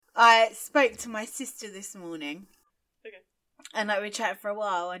I spoke to my sister this morning. Okay. And we chatted for a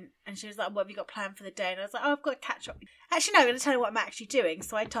while, and she was like, what have you got planned for the day? And I was like, oh, I've got to catch up. Actually, no, I'm going to tell her what I'm actually doing.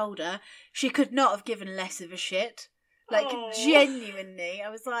 So I told her she could not have given less of a shit. Like, genuinely. I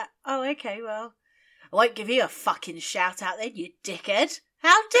was like, oh, okay, well, I won't give you a fucking shout out then, you dickhead.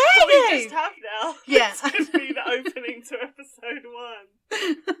 How dare you? We just have now. Yeah. It's going to be the opening to episode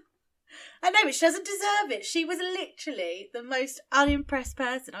 1. I know, but she doesn't deserve it. She was literally the most unimpressed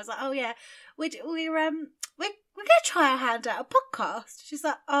person. I was like, oh yeah, we're going to try our hand at a podcast. She's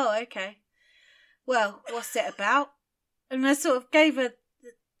like, oh, okay. Well, what's it about? And I sort of gave her,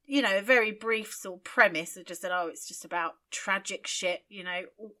 a very brief sort of premise. I just said, oh, it's just about tragic shit,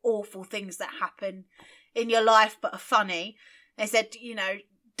 awful things that happen in your life but are funny. I said,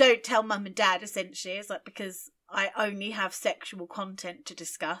 don't tell mum and dad, essentially. It's like, because I only have sexual content to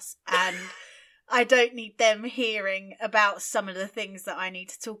discuss and I don't need them hearing about some of the things that I need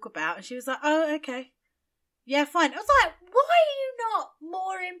to talk about. And she was like, oh, okay. Yeah, fine. I was like, why are you not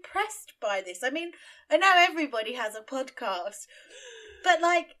more impressed by this? I mean, I know everybody has a podcast, but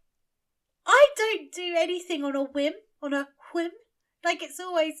like, I don't do anything on a whim. Like, it's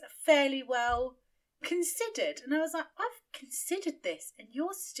always fairly well considered. And I was like, I've considered this and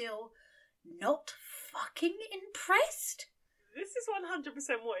you're still not fucking impressed? This is 100%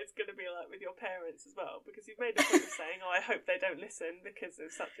 what it's going to be like with your parents as well, because you've made a point of saying, oh, I hope they don't listen because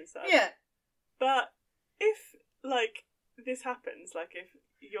of such and such. Yeah. But if, like, this happens, like if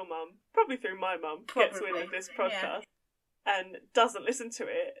your mum, probably through my mum, gets wind of this podcast and doesn't listen to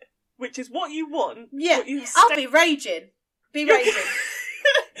it, which is what you want. Yeah, I'll be raging. You're going to be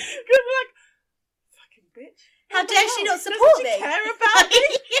like, fucking bitch. How dare she not support me? Doesn't she care about me?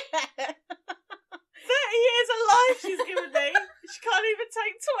 Yeah. 30 years of life she's given me. She can't even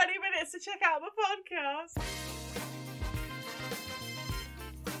take 20 minutes to check out my podcast.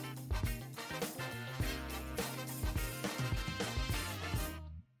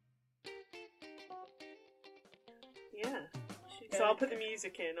 Yeah. So I'll put the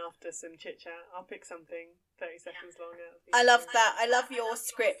music in after some chit-chat. I'll pick something 30 seconds long out of the I love that. I love your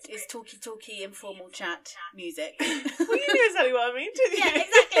script is talky, informal chat music. Well, you knew exactly what I mean, didn't you? Yeah,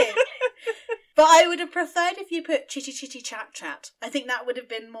 exactly. But I would have preferred if you put chitty chat. I think that would have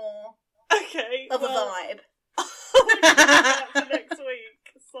been more of a vibe. For next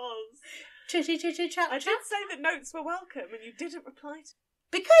week. Soz. Chitty chat. I did say that notes were welcome and you didn't reply to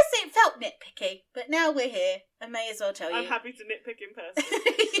because it felt nitpicky, but now we're here. I may as well tell you. I'm happy to nitpick in person.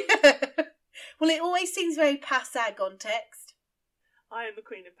 Yeah. Well, it always seems very passag on text. I am the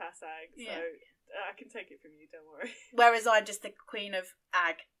queen of passag, so I can take it from you, don't worry. Whereas I'm just the queen of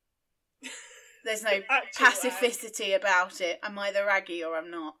ag. There's no pacificity about it. I'm either aggy or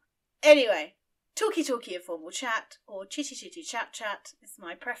I'm not. Anyway, talky informal chat or chitty chat is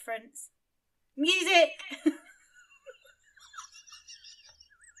my preference. Music!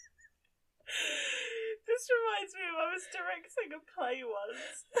 This reminds me of I was directing a play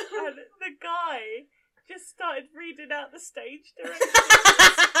once and the guy just started reading out the stage directions.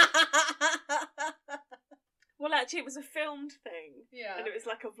 Well, actually, it was a filmed thing. Yeah. And it was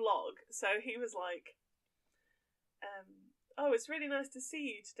like a vlog. So he was like, oh, it's really nice to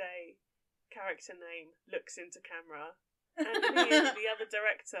see you today. Character name, looks into camera. And me and the other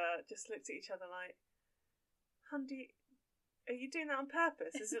director just looked at each other like, Hundy, are you doing that on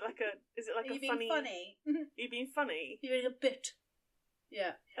purpose? Is it like a funny... funny? Are you being funny? You're doing a bit.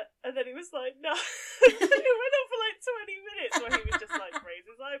 Yeah. And then he was like, no. It went on for like 20 minutes where he would just like raise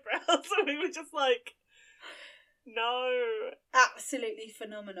his eyebrows. So we were just like, no. Absolutely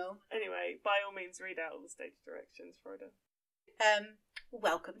phenomenal. Anyway, by all means, read out all the stage directions, Freuda.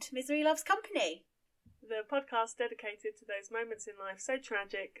 Welcome to Misery Loves Company. The podcast dedicated to those moments in life so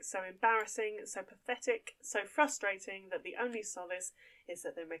tragic, so embarrassing, so pathetic, so frustrating that the only solace is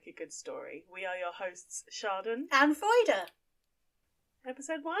that they make a good story. We are your hosts, Sharden and Freuda.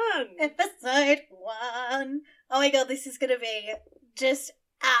 Episode 1. Episode 1. Oh my god, this is going to be just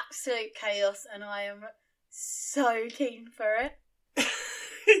absolute chaos and I am so keen for it.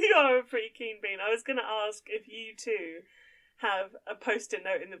 You are a pretty keen bean. I was going to ask if you too have a post-it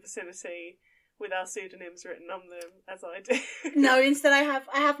note in the vicinity with our pseudonyms written on them, as I do. No, instead I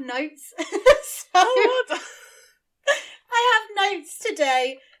have notes. Oh, what? I have notes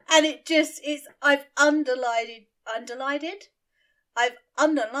today, and it just is. I've underlined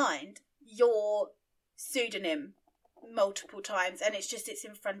your pseudonym multiple times, and it's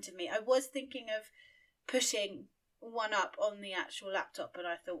in front of me. I was thinking of pushing one up on the actual laptop, but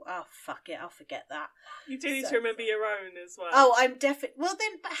I thought, oh, fuck it, I'll forget that. You do need to remember your own as well. Oh, I'm definitely... Well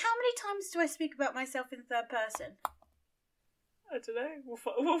then, but how many times do I speak about myself in third person? I don't know. We'll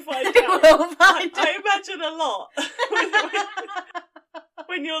find out. I imagine a lot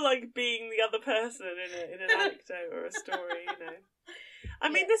when you're like being the other person in an anecdote or a story. You know. I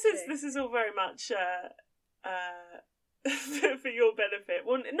mean, this is all very much for your benefit.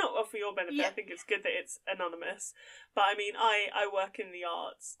 Well, not for your benefit. Yeah. I think it's good that it's anonymous. But I mean, I work in the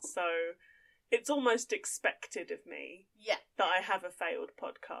arts, so it's almost expected of me that I have a failed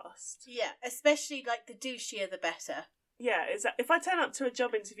podcast. Yeah, especially like the douchier the better. Yeah, if I turn up to a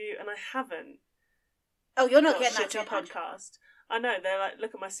job interview and I haven't... Oh, you're not getting that job podcast. I know, they're like,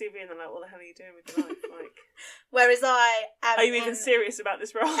 look at my CV and they're like, what the hell are you doing with your life? Like, whereas I am... Are you even serious about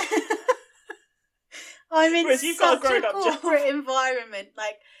this role? I'm in such a corporate environment.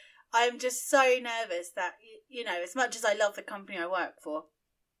 Like, I'm just so nervous that, you know, as much as I love the company I work for,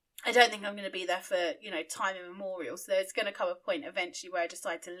 I don't think I'm going to be there for, you know, time immemorial. So there's going to come a point eventually where I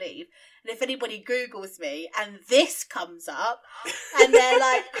decide to leave. And if anybody Googles me and this comes up and they're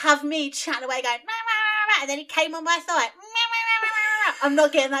like, have me chatting away going, and then it came on my thigh, I'm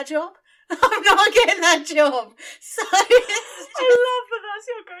not getting that job. I'm not getting that job. So I love that that's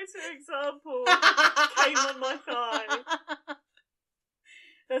your go-to example. Came on my thigh.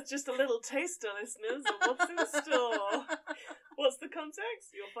 That's just a little taster, listeners, of what's in store. What's the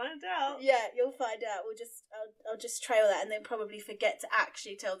context? You'll find out. Yeah, you'll find out. I'll just trail that and then probably forget to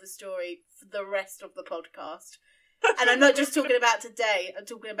actually tell the story for the rest of the podcast. And I'm not just talking about today. I'm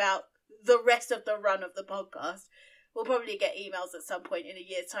talking about the rest of the run of the podcast. We'll probably get emails at some point in a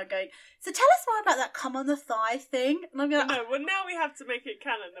year's time going, so tell us more about that come on the thigh thing. And I'm going, no, well now we have to make it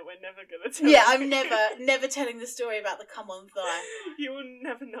canon that we're never going to tell. Yeah, I'm never telling the story about the come on thigh. You will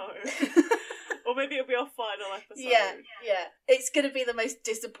never know. Or maybe it'll be our final episode. Yeah. It's going to be the most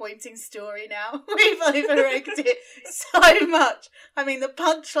disappointing story now. We've overrated it so much. I mean, the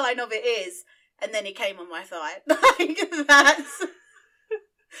punchline of it is, and then he came on my thigh. Like,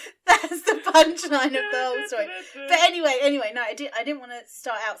 that's the punchline of the whole story. But anyway, no, I didn't want to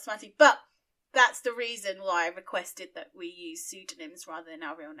start out smutty, but that's the reason why I requested that we use pseudonyms rather than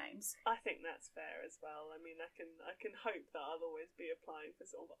our real names. I think that's fair as well. I mean, I can hope that I'll always be applying for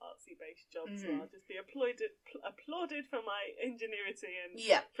sort of artsy based jobs where I'll just be applauded for my ingenuity and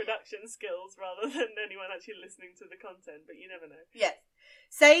production skills rather than anyone actually listening to the content. But you never know. Yeah.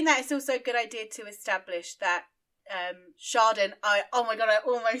 Saying that, it's also a good idea to establish that Chardon, oh my god, I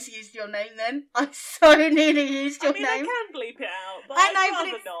almost used your name then. I so nearly used your name. I can bleep it out, but I'd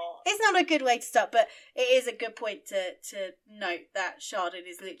rather not. It's not a good way to start, but it is a good point to note that Chardon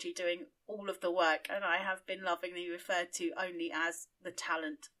is literally doing all of the work, and I have been lovingly referred to only as the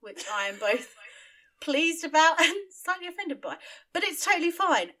talent, which I am both pleased about and slightly offended by. But it's totally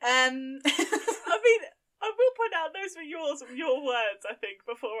fine. I mean, I will point out those were your words, I think,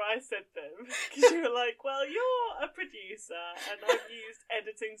 before I said them. Because you were like, well, you're a producer, and I've used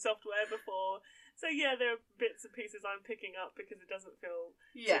editing software before. So, yeah, there are bits and pieces I'm picking up because it doesn't feel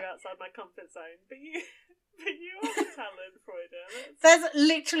too outside my comfort zone. But you are a talent, Freuda. That's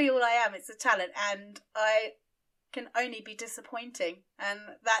literally all I am. It's a talent, and I can only be disappointing. And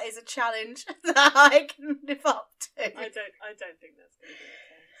that is a challenge that I can live up to. I don't think that's going to be the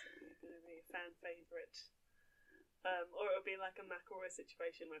case. Fan favourite, or it'll be like a McElroy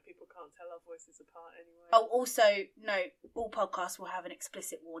situation where people can't tell our voices apart anyway. Oh, also, no, all podcasts will have an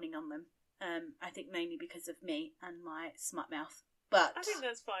explicit warning on them. I think mainly because of me and my smut mouth. But I think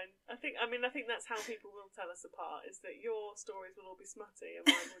that's fine. I think that's how people will tell us apart, is that your stories will all be smutty and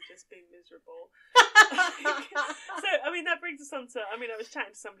mine will just be miserable. So, I mean, that brings us on to, I was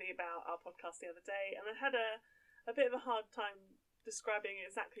chatting to somebody about our podcast the other day, and I had a bit of a hard time describing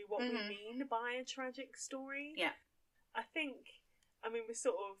exactly what we mean by a tragic story. Yeah. I think, we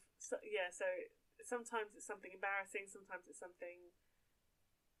sort of, so sometimes it's something embarrassing, sometimes it's something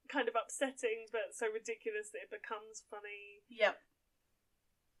kind of upsetting, but so ridiculous that it becomes funny. Yeah.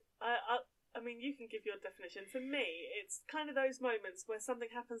 I mean, you can give your definition. For me, it's kind of those moments where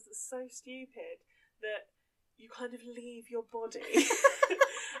something happens that's so stupid that you kind of leave your body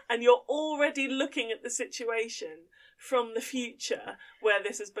and you're already looking at the situation from the future where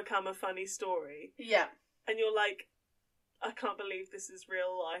this has become a funny story. Yeah. And you're like, I can't believe this is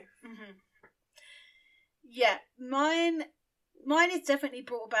real life. Mm-hmm. Yeah, mine is definitely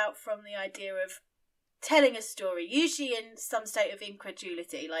brought about from the idea of telling a story, usually in some state of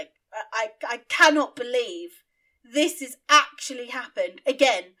incredulity. Like, I cannot believe this has actually happened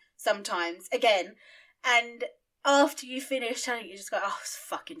sometimes. And after you finish telling it, you just go, oh, it's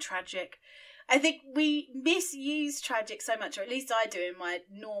fucking tragic. I think we misuse tragic so much, or at least I do in my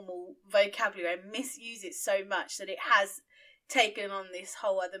normal vocabulary. I misuse it so much that it has taken on this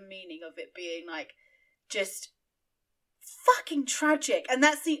whole other meaning of it being like just fucking tragic, and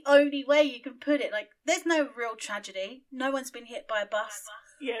that's the only way you can put it. Like, there's no real tragedy. No one's been hit by a bus.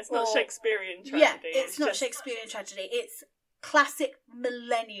 Yeah, it's not Shakespearean tragedy. Yeah, it's not just Shakespearean tragedy. It's classic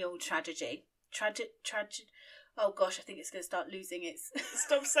millennial tragedy. Oh gosh, I think it's going to start losing its...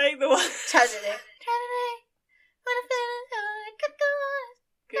 Stop saying the word. Tragedy.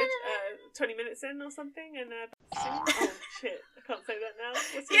 Good. 20 minutes in or something, and singing. Oh shit! I can't say that now.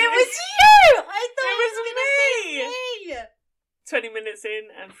 What's your It name? was you! I thought It was going to be me! 20 minutes in,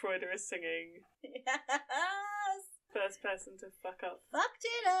 and Freuder is singing. Yes! First person to fuck up. Fucked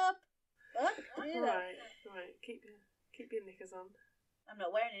it up. Right. Keep your knickers on. I'm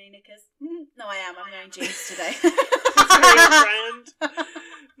not wearing any knickers. No, I am. I'm wearing jeans today. Very on brand.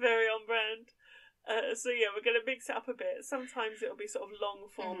 Very on brand. So yeah, we're going to mix it up a bit. Sometimes it'll be sort of long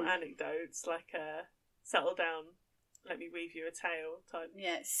form anecdotes, like settle down, let me weave you a tale type.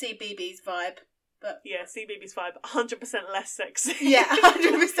 Yeah, CBeebies vibe. But yeah, CBeebies vibe, 100% less sexy. Yeah,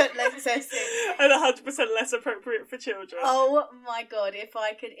 100% less sexy. And 100% less appropriate for children. Oh my god, if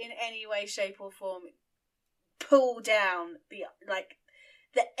I could in any way, shape or form pull down the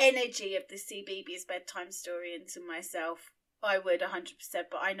energy of the CBeebies bedtime story into myself, I would 100%,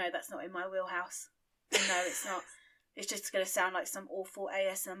 but I know that's not in my wheelhouse. No, it's not. It's just going to sound like some awful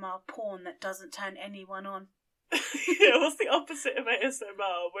ASMR porn that doesn't turn anyone on. Yeah, what's the opposite of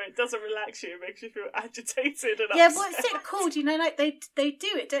ASMR, where it doesn't relax you, it makes you feel agitated and Yeah, upset? what's it called? You know, like they do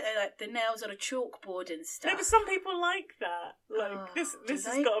it, don't they? Like the nails on a chalkboard and stuff. No, but some people like that. Like, this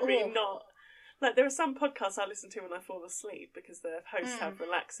has got to be not... Like, there are some podcasts I listen to when I fall asleep because their hosts have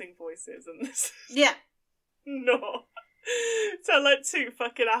relaxing voices, and this is Yeah. not. So, like, two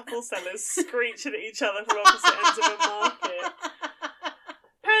fucking apple sellers screeching at each other from opposite ends of a market.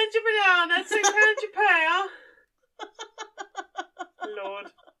 Pound your banana, £2 your pear.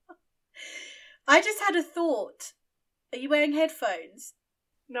 Lord. I just had a thought. Are you wearing headphones?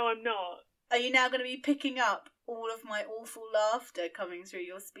 No, I'm not. Are you now going to be picking up all of my awful laughter coming through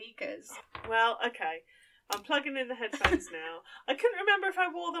your speakers? Well, okay. I'm plugging in the headphones now. I couldn't remember if I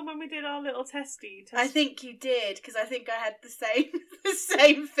wore them when we did our little testy test. I think you did, because I think I had the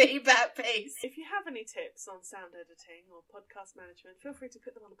same feedback piece. If you have any tips on sound editing or podcast management, feel free to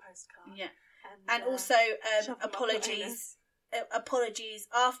put them on a postcard. Yeah. And also, apologies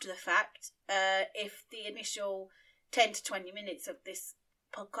after the fact if the initial 10 to 20 minutes of this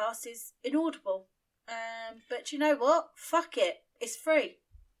podcast is inaudible. But you know what? Fuck it. It's free.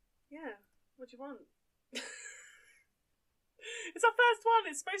 Yeah. What do you want? It's our first one.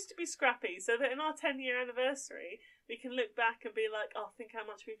 It's supposed to be scrappy, so that in our 10-year anniversary, we can look back and be like, oh, think how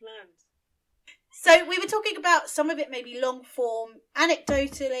much we've learned. So we were talking about some of it maybe long form,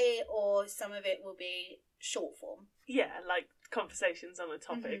 anecdotally, or some of it will be short form. Yeah, like conversations on a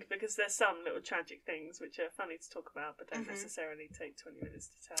topic, because there's some little tragic things which are funny to talk about, but don't necessarily take 20 minutes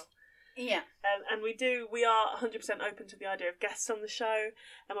to tell. Yeah. And we are 100% open to the idea of guests on the show.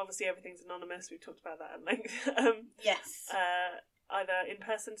 Obviously everything's anonymous. We've talked about that at length. Yes. Either in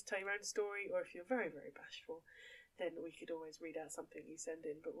person to tell your own story, or if you're very, very bashful, then we could always read out something you send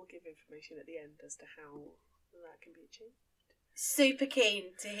in, but we'll give information at the end as to how that can be achieved. Super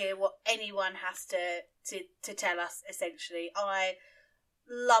keen to hear what anyone has to tell us, essentially. I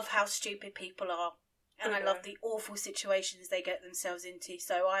love how stupid people are. And I love the awful situations they get themselves into.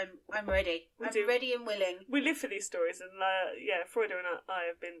 So I'm ready. I'm ready and willing. We live for these stories, and Freuder and I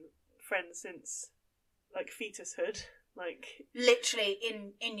have been friends since like fetushood, like literally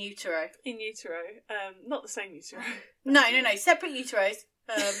in utero. In utero, not the same utero. No, separate uteros.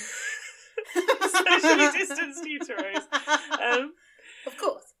 Socially distanced uteros. Of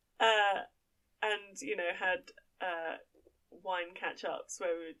course. And had wine catch ups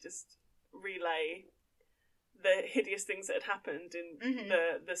where we would just relay the hideous things that had happened in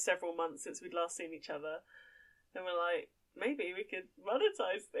the several months since we'd last seen each other, and we're like, maybe we could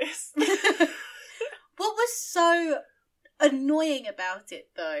monetize this. What was so annoying about it,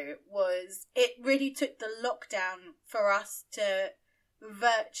 though, was it really took the lockdown for us to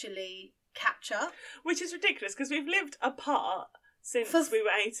virtually catch up, which is ridiculous because we've lived apart since we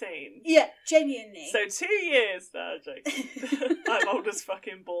were 18. Yeah, genuinely. So 2 years. No, I'm joking. I'm old as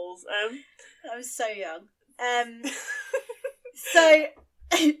fucking balls. I was so young. So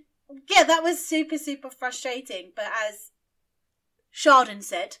yeah, that was super, super frustrating. But as Chardon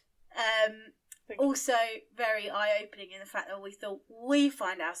said, also very eye-opening in the fact that we thought we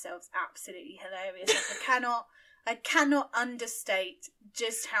find ourselves absolutely hilarious. Like, I cannot understate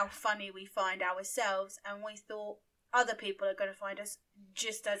just how funny we find ourselves, and we thought other people are going to find us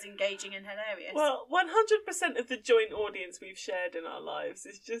just as engaging and hilarious. Well, 100% of the joint audience we've shared in our lives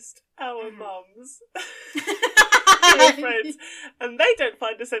is just our mums. Bacterial friends, and they don't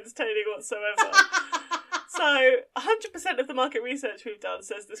find us entertaining whatsoever. So, 100% of the market research we've done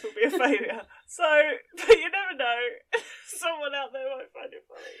says this will be a failure. So, but you never know. Someone out there might find it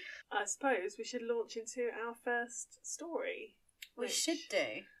funny. I suppose we should launch into our first story. We should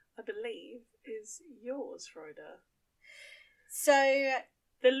do. I believe is yours, Freuda. So,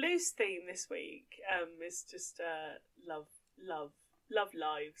 the loose theme this week is just love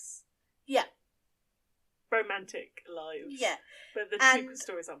lives. Yeah. Romantic lives. Yeah. But the two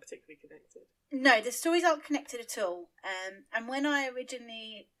stories aren't particularly connected. No, the stories aren't connected at all. And when I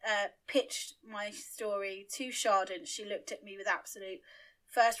originally pitched my story to Chardon, she looked at me with absolute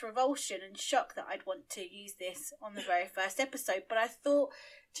first revulsion and shock that I'd want to use this on the very first episode. But I thought,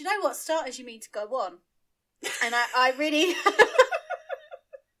 do you know what? Start as you mean to go on. And I really...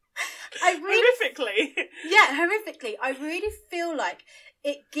 horrifically. Yeah, horrifically. I really feel like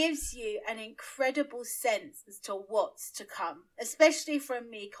it gives you an incredible sense as to what's to come, especially from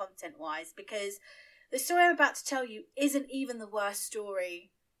me content-wise, because the story I'm about to tell you isn't even the worst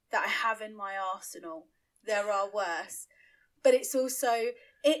story that I have in my arsenal. There are worse. But it's also,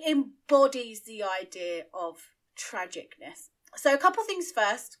 it embodies the idea of tragicness. So a couple things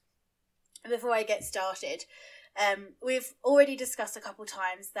first, before I get started. We've already discussed a couple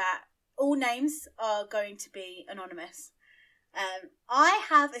times that all names are going to be anonymous. I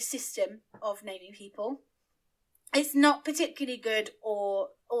have a system of naming people. It's not particularly good or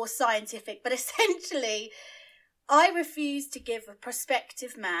scientific, but essentially I refuse to give a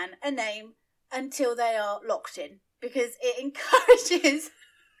prospective man a name until they are locked in, because it encourages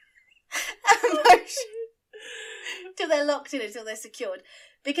emotion. Until they're locked in, until they're secured,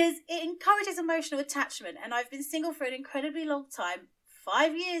 because it encourages emotional attachment. And I've been single for an incredibly long time,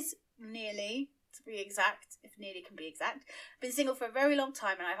 5 years nearly, to be exact, if nearly can be exact. I've been single for a very long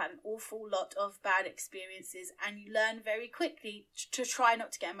time, and I've had an awful lot of bad experiences, and you learn very quickly to try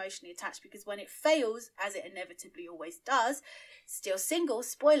not to get emotionally attached, because when it fails, as it inevitably always does, still single,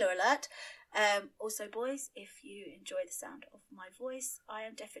 spoiler alert. Also, boys, if you enjoy the sound of my voice, I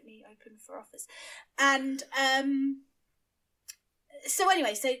am definitely open for offers. And so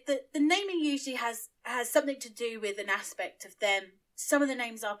anyway, so the naming usually has something to do with an aspect of them. Some of the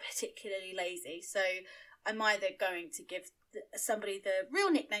names are particularly lazy, so I'm either going to give somebody the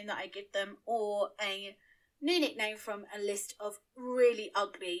real nickname that I give them, or a new nickname from a list of really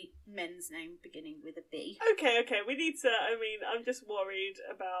ugly men's names beginning with a B. Okay, we need to, I'm just worried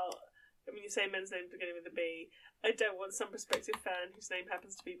about, you say men's name beginning with a B, I don't want some prospective fan whose name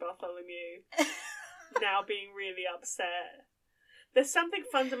happens to be Bartholomew now being really upset. There's something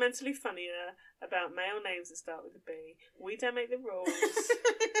fundamentally funnier about male names that start with a B. We don't make the rules.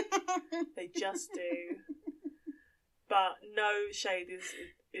 They just do. But no shade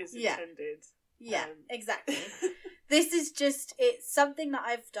is intended. Yeah, exactly. This is just, it's something that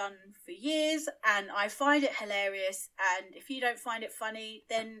I've done for years, and I find it hilarious, and if you don't find it funny,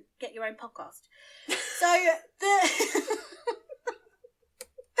 then get your own podcast. So,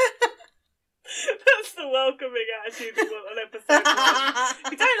 That's the welcoming attitude we want on episode 1.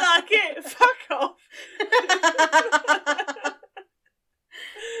 If you don't like it, fuck off.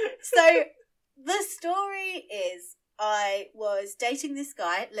 So, the story is, I was dating this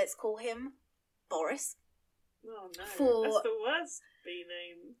guy, let's call him Boris. Oh no, that's the worst B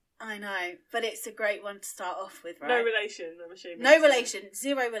name. I know, but it's a great one to start off with, right? No relation, I'm assuming. No relation,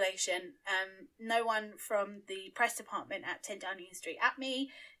 zero relation. No one from the press department at 10 Downing Street at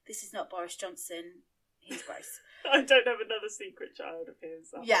me. This is not Boris Johnson. He's gross. I don't have another secret child of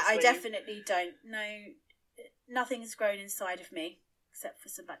his. Yeah, I definitely don't. No, nothing's grown inside of me except for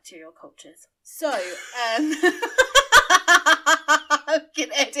some bacterial cultures. So, I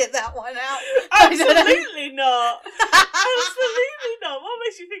can edit that one out. Absolutely not. Absolutely not. What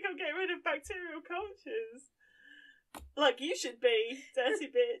makes you think I'm getting rid of bacterial cultures? Like you should be, dirty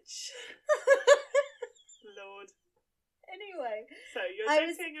bitch. Lord. Anyway. So you're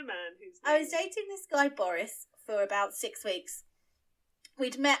dating a man who's... I was dating this guy Boris for about 6 weeks.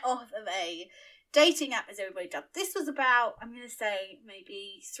 We'd met off of a dating app, as everybody does. This was about, I'm going to say,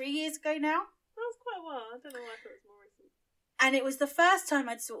 maybe 3 years ago now. That was quite a while. I don't know why I thought it was more recent. And it was the first time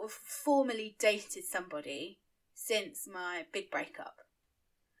I'd sort of formally dated somebody since my big breakup.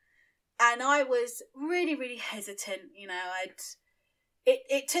 And I was really, really hesitant. You know,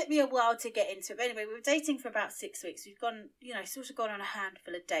 it took me a while to get into it. But anyway, we were dating for about 6 weeks. We've gone, sort of gone on a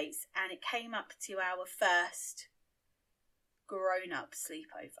handful of dates. And it came up to our first grown-up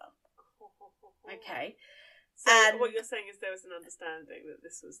sleepover. Okay. So and what you're saying is there was an understanding that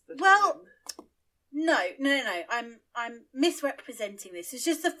this was the well, time. No. I'm misrepresenting this. It's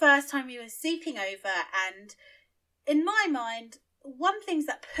just the first time we were sleeping over, and in my mind, one thing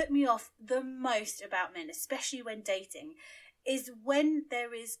that put me off the most about men, especially when dating, is when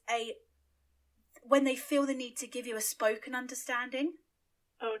when they feel the need to give you a spoken understanding.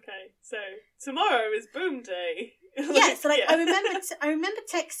 Okay, so tomorrow is boom day. Yeah, so I remember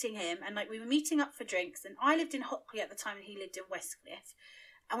texting him, and we were meeting up for drinks, and I lived in Hockley at the time and he lived in Westcliff,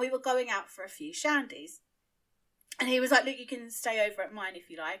 and we were going out for a few shandies. And he was like, look, you can stay over at mine if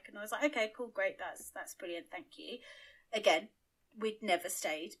you like. And I was like, okay, cool, great, that's brilliant, thank you. Again, we'd never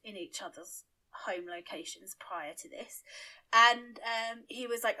stayed in each other's home locations prior to this. And he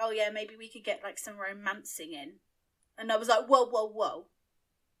was like, oh yeah, maybe we could get some romancing in. And I was like, whoa.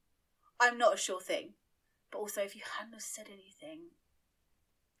 I'm not a sure thing. But also, if you hadn't have said anything,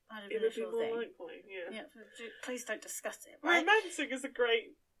 I'd have been a sure thing. It would be more likely, yeah. Please don't discuss it, right? Romancing is a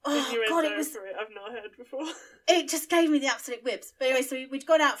great innuendo for it. I've not heard before. It just gave me the absolute whips. But anyway, so we'd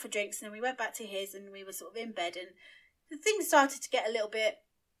gone out for drinks, and then we went back to his, and we were sort of in bed, and the things started to get a little bit,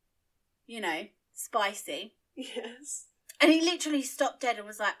 spicy. Yes. And he literally stopped dead and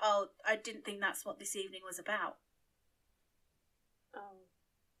was like, oh, I didn't think that's what this evening was about.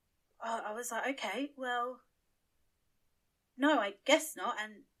 I was like, okay, well, no, I guess not.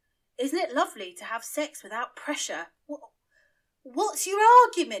 And isn't it lovely to have sex without pressure? What's your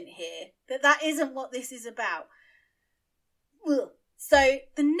argument here that isn't what this is about? Ugh. So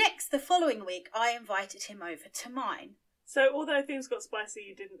the following week, I invited him over to mine. So although things got spicy,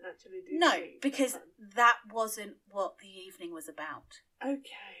 you didn't actually do No, because that wasn't what the evening was about.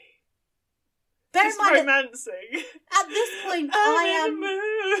 Okay. Bear just in mind, romancing. At this point,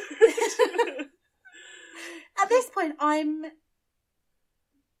 At this point, I'm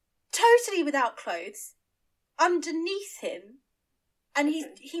totally without clothes, underneath him, and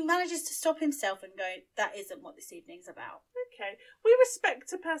he manages to stop himself and go, that isn't what this evening's about. Okay. We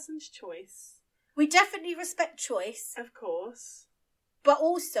respect a person's choice. We definitely respect choice. Of course. But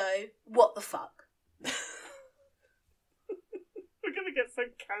also, what the fuck? We're going to get so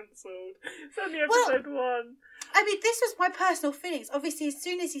cancelled. It's only episode 1. I mean, this was my personal feelings. Obviously, as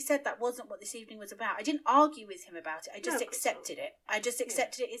soon as he said that wasn't what this evening was about, I didn't argue with him about it. I just accepted it. I just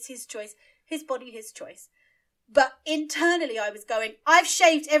accepted it. It's his choice. His body, his choice. But internally, I was going, I've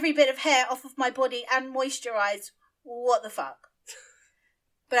shaved every bit of hair off of my body and moisturised. What the fuck?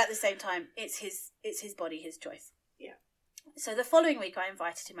 But at the same time, it's his body, his choice. Yeah. So the following week, I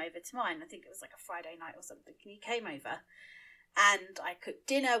invited him over to mine. I think it was a Friday night or something. And he came over. And I cooked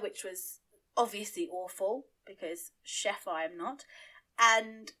dinner, which was obviously awful, because chef I am not.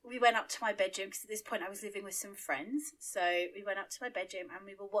 And we went up to my bedroom, because at this point I was living with some friends. So we went up to my bedroom and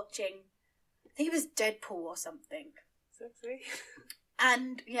we were watching, I think it was Deadpool or something. Sexy.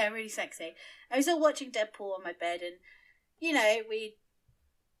 And, yeah, really sexy. I was all watching Deadpool on my bed, and,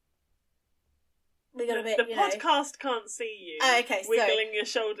 we got a bit, The podcast can't see you. Oh, okay, wiggling your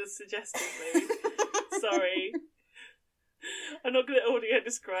shoulders suggestively. Sorry. I'm not going to audio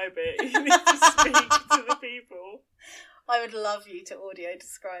describe it. You need to speak to the people. I would love you to audio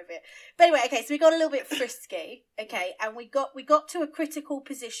describe it. But anyway, okay, so we got a little bit frisky, okay, and we got to a critical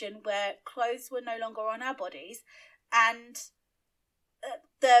position where clothes were no longer on our bodies, and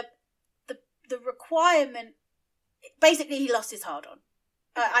the requirement, basically he lost his hard on.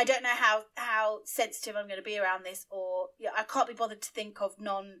 I don't know how sensitive I'm going to be around this, or I can't be bothered to think of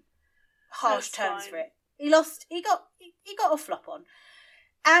non-harsh terms for it. He got a flop on.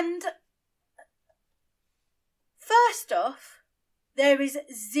 And first off, there is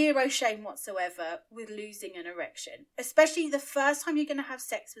zero shame whatsoever with losing an erection. Especially the first time you're going to have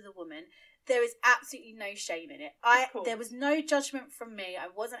sex with a woman, there is absolutely no shame in it. There was no judgment from me. I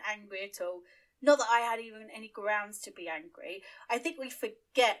wasn't angry at all. Not that I had even any grounds to be angry. I think we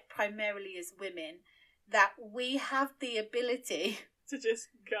forget, primarily as women, that we have the ability to just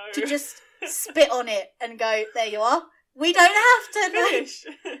go. To just spit on it and go, there you are. We don't have to finish.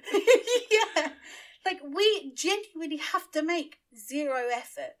 Yeah. We genuinely have to make zero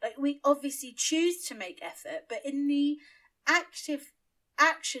effort. We obviously choose to make effort, but in the active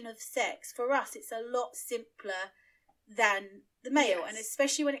action of sex, for us, it's a lot simpler than the male. Yes. And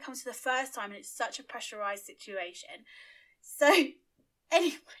especially when it comes to the first time, and it's such a pressurised situation. So,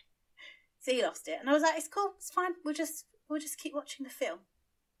 anyway, so he lost it. And I was like, it's cool, it's fine, we'll just keep watching the film.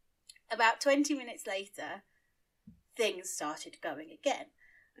 About 20 minutes later, things started going again.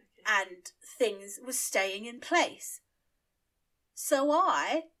 Okay. And things were staying in place. So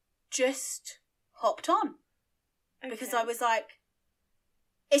I just hopped on. Okay. Because I was like,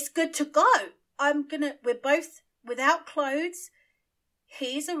 it's good to go. We're both without clothes.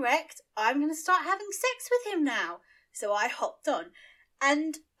 He's erect. I'm going to start having sex with him now. So I hopped on.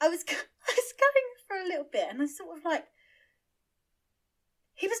 And I was going for a little bit, and I sort of like,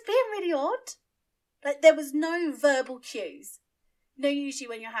 he was being really odd. Like, there was no verbal cues. You know, usually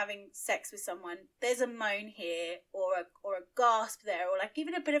when you're having sex with someone, there's a moan here, or a gasp there, or like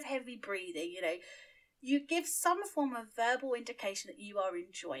even a bit of heavy breathing, you know. You give some form of verbal indication that you are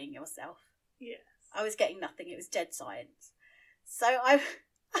enjoying yourself. Yes. I was getting nothing. It was dead silence. So I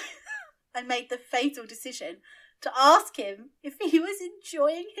made the fatal decision to ask him if he was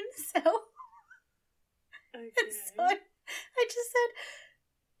enjoying himself. Okay. And so I just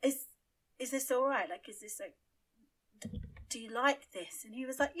said, is this all right? Like, is this like, do you like this? And he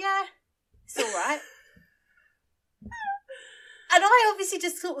was like, yeah, it's all right. And I obviously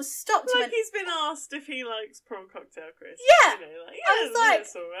just sort of stopped. Like, he's been asked if he likes prawn cocktail crisps. Yeah. You know, like, I was like,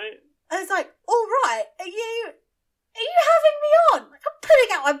 that's all right. I was like, all right, are you having me on? Like, I'm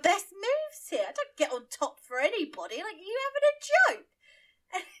putting out my best moves here. I don't get on top for anybody. Like, are you having a joke?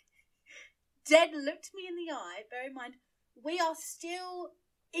 And Dead looked me in the eye. Bear in mind, we are still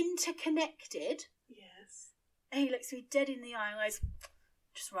interconnected. Yes. And he looks me dead in the eye and goes,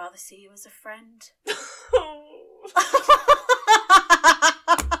 just rather see you as a friend.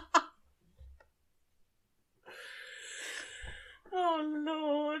 Oh,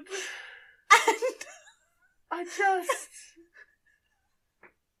 Lord. And I just...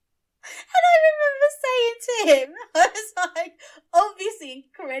 And I remember saying to him, I was like, obviously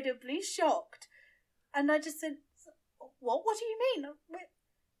incredibly shocked. And I just said, what do you mean? We're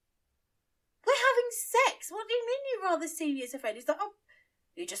having sex. What do you mean you'd rather see me as a friend? He's like, oh,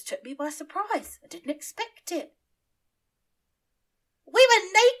 you just took me by surprise. I didn't expect it. We were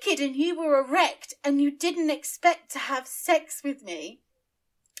naked and you were erect and you didn't expect to have sex with me.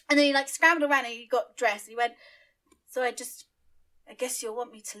 And then he like scrambled around and he got dressed and he went, so I guess you'll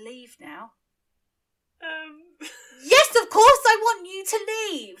want me to leave now. Yes, of course I want you to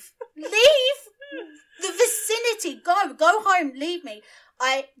leave. Leave the vicinity. Go home, leave me.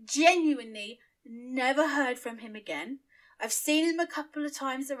 I genuinely never heard from him again. I've seen him a couple of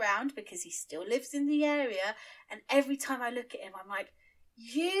times around because he still lives in the area, and every time I look at him, I'm like,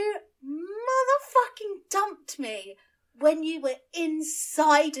 you motherfucking dumped me when you were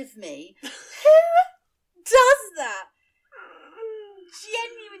inside of me. Who does that?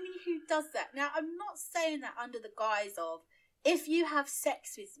 Genuinely, who does that? Now, I'm not saying that under the guise of, if you have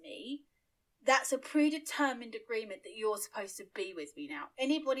sex with me, that's a predetermined agreement that you're supposed to be with me now.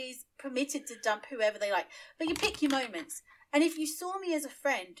 Anybody's permitted to dump whoever they like. But you pick your moments. And if you saw me as a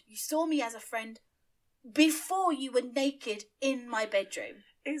friend, you saw me as a friend before you were naked in my bedroom.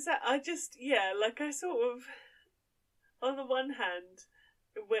 Exactly. I sort of, on the one hand,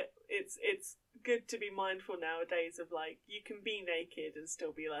 it's good to be mindful nowadays of, like, you can be naked and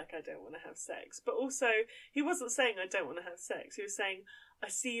still be like, I don't want to have sex. But also, he wasn't saying I don't want to have sex. He was saying, I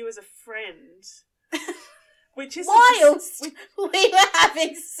see you as a friend. Which isn't whilst we were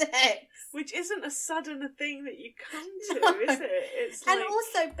having sex. Which isn't a sudden thing that you come to, No. is it? It's and like...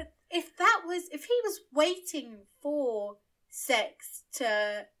 also, but if he was waiting for sex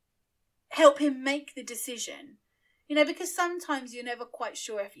to help him make the decision, you know, because sometimes you're never quite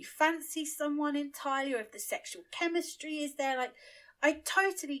sure if you fancy someone entirely or if the sexual chemistry is there. Like, I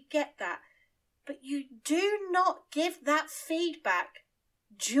totally get that. But you do not give that feedback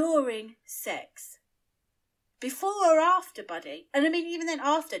during sex. Before or after, buddy. And I mean, even then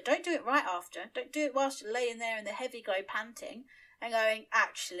after. Don't do it right after. Don't do it whilst you're laying there in the heavy glow panting and going,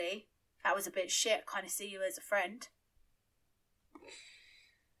 actually, that was a bit shit. Kind of see you as a friend.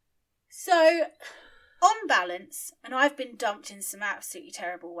 So, on balance, and I've been dumped in some absolutely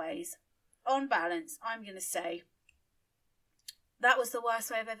terrible ways, on balance, I'm going to say that was the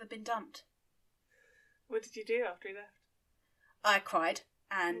worst way I've ever been dumped. What did you do after he left? I cried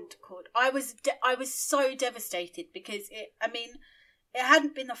and called. I was so devastated because it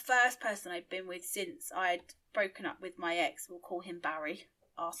hadn't been the first person I'd been with since I'd broken up with my ex. We'll call him Barry,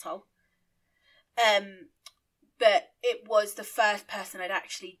 arsehole. But it was the first person I'd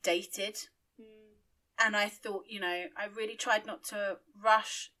actually dated. And I thought, you know, I really tried not to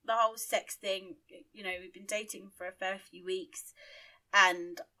rush the whole sex thing. You know, we've been dating for a fair few weeks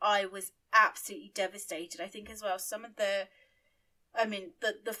and I was absolutely devastated. I think as well, some of the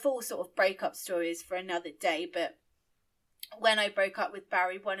full sort of breakup story is for another day, but when I broke up with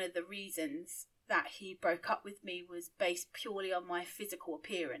Barry, one of the reasons that he broke up with me was based purely on my physical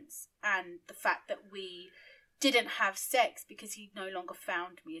appearance and the fact that we didn't have sex because he no longer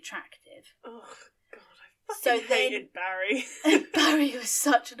found me attractive. Oh, God, I fucking hated Barry. Barry was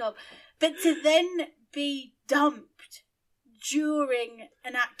such a knob. But to then be dumped during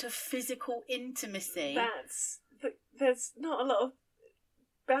an act of physical intimacy... There's not a lot of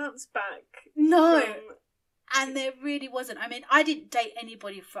bounce back. No. From... And there really wasn't. I mean, I didn't date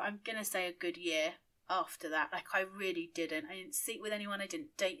anybody for, I'm going to say, a good year after that. Like, I really didn't. I didn't sleep with anyone. I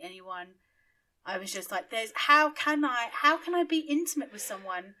didn't date anyone. I was just like, how can I be intimate with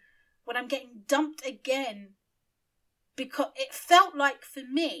someone when I'm getting dumped again? Because it felt like, for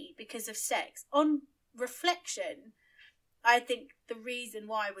me, because of sex, on reflection, I think the reason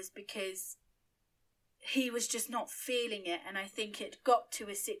why was because he was just not feeling it. And I think it got to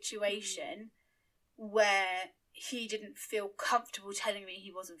a situation where he didn't feel comfortable telling me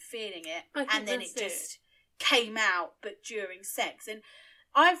he wasn't feeling it, and then it just came out, but during sex. And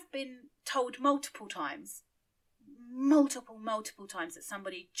I've been told multiple times that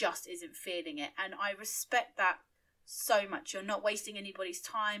somebody just isn't feeling it, and I respect that so much. You're not wasting anybody's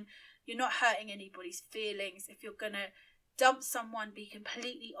time, you're not hurting anybody's feelings. If you're gonna dump someone, be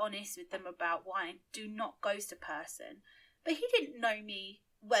completely honest with them about why. Do not ghost a person. But he didn't know me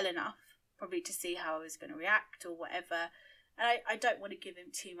well enough probably to see how I was going to react or whatever. And I don't want to give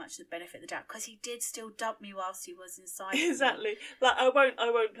him too much the benefit of the doubt, because he did still dump me whilst he was inside. Exactly. Like, I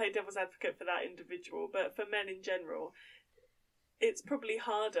won't play devil's advocate for that individual, but for men in general, it's probably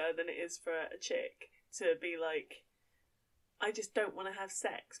harder than it is for a chick to be like, I just don't want to have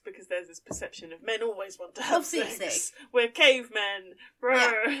sex, because there's this perception of men always want to have sex. We're cavemen.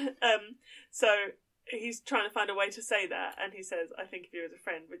 Yeah. So he's trying to find a way to say that, and he says, I think of you as a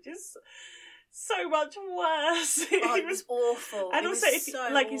friend, which is so much worse. Oh, it was awful. And also, you say,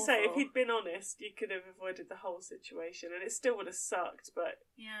 if awful. he'd been honest, you could have avoided the whole situation, and it still would have sucked, but...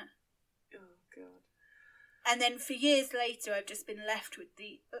 Yeah. Oh, God. And then for years later, I've just been left with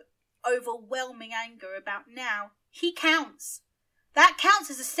the overwhelming anger about, now, he counts. That counts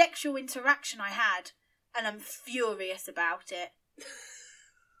as a sexual interaction I had, and I'm furious about it.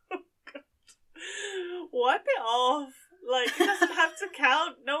 Wipe it off. Like, it doesn't have to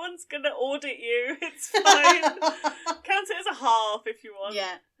count. No one's going to audit you. It's fine. Count it as a half if you want.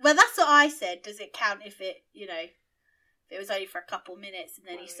 Yeah. Well, that's what I said. Does it count if it, if it was only for a couple minutes, and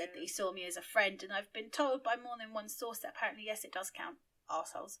then he said that he saw me as a friend, and I've been told by more than one source that apparently, yes, it does count.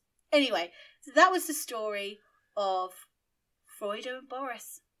 Arseholes. Anyway, so that was the story of Freudo and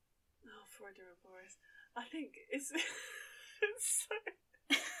Boris. Oh, Freudo and Boris. I think it's so...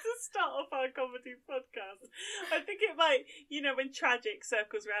 to start off our comedy podcast, I think it might, when tragic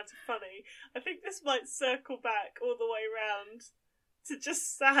circles round to funny, I think this might circle back all the way round to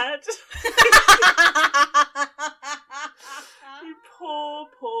just sad. You poor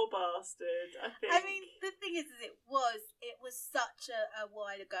bastard, I think. I mean, the thing is it was such a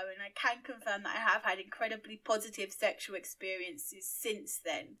while ago, and I can confirm that I have had incredibly positive sexual experiences since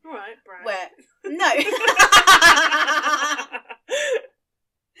then. Right, Brad. Where, no.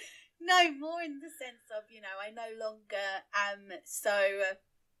 No, more in the sense of, I no longer am so,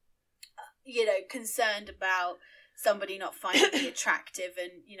 concerned about somebody not finding me attractive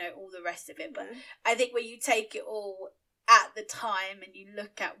and, all the rest of it. But I think when you take it all at the time and you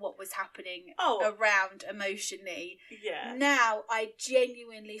look at what was happening around emotionally, now I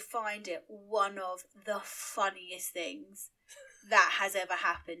genuinely find it one of the funniest things that has ever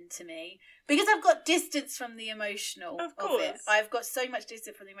happened to me, because I've got distance from the emotional of it. I've got so much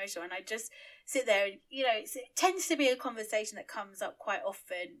distance from the emotional, and I just sit there and, it tends to be a conversation that comes up quite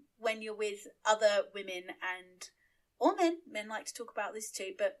often when you're with other women or men. Men like to talk about this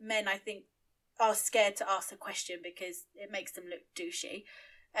too, but men, I think, are scared to ask the question because it makes them look douchey.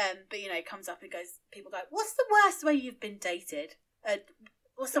 But, it comes up and goes, people go, what's the worst way you've been dated?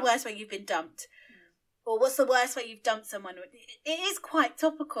 What's the worst way you've been dumped? Or what's the worst way you've dumped someone? It is quite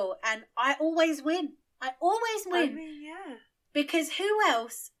topical, and I always win. I mean, yeah. Because who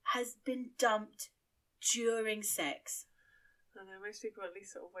else has been dumped during sex? I know, most people at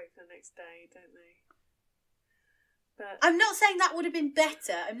least sort of wait for the next day, don't they? But I'm not saying that would have been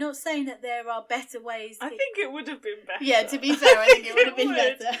better. I'm not saying that there are better ways. I think it would have been better. Yeah, to be fair, I think it would have been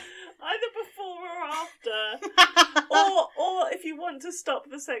better. Either before or after. or if you want to stop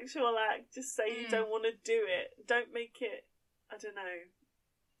the sexual act, just say you don't want to do it. Don't make it, I don't know.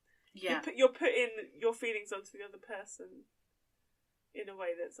 Yeah. You're putting your feelings onto the other person in a way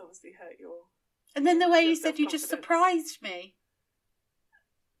that's obviously hurt your... And then the way you said you just surprised me.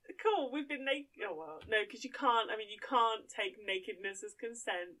 Cool, we've been naked. Oh, well, no, because you can't take nakedness as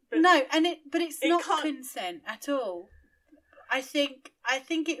consent. But no, but it's not consent at all. I think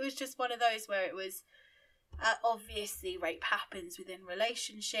it was just one of those where it was obviously rape happens within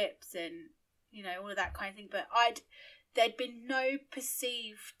relationships and all of that kind of thing, but there'd been no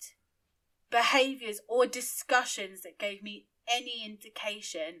perceived behaviours or discussions that gave me any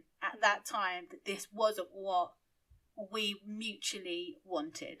indication at that time that this wasn't what we mutually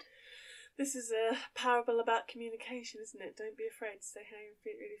wanted. This is a parable about communication, isn't it? Don't be afraid to say how you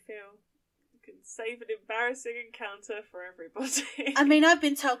really feel. You can save an embarrassing encounter for everybody. I mean, I've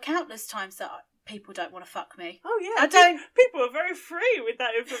been told countless times that people don't want to fuck me. Oh yeah, I don't. People are very free with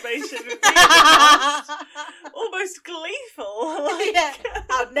that information. Almost gleeful. Like, Yeah,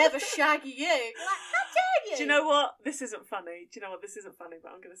 I'll never shag you. Like, how dare you? Do you know what? This isn't funny. Do you know what? This isn't funny,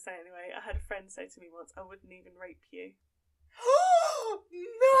 but I'm going to say anyway. I had a friend say to me once, "I wouldn't even rape you." No.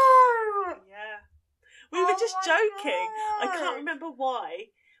 Yeah. We were just joking. God. I can't remember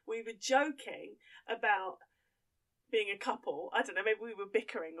why. We were joking about being a couple. I don't know, maybe we were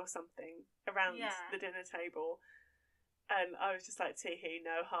bickering or something around the dinner table. And I was just like, tee-hee,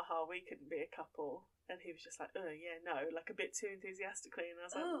 no, haha, we couldn't be a couple. And he was just like, oh, yeah, no, like a bit too enthusiastically. And I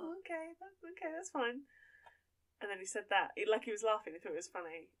was like, okay, that's fine. And then he said that, like he was laughing, he thought it was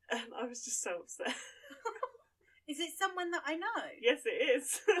funny. And I was just so upset. Is it someone that I know? Yes, it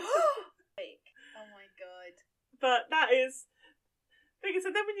is. Oh my God. But that is... Because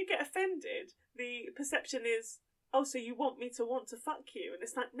and then when you get offended, the perception is, oh, so you want me to want to fuck you? And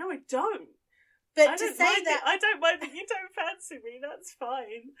it's like, no, I don't. But I to don't say mind that... I don't mind that you don't fancy me, that's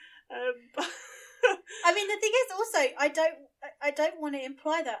fine. I mean, the thing is also, I don't want to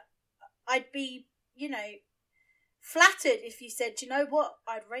imply that I'd be, flattered if you said, do you know what,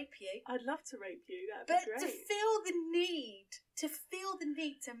 I'd rape you. I'd love to rape you, that'd but be great. to feel the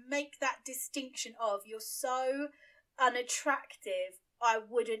need to make that distinction of, you're so unattractive, I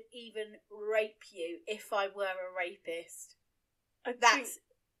wouldn't even rape you if I were a rapist. That's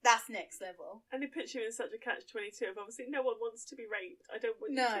next level. And it puts you in such a catch-22 of obviously no one wants to be raped. I don't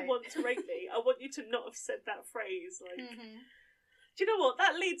want you to want to rape me. I want you to not have said that phrase. Like, do you know what?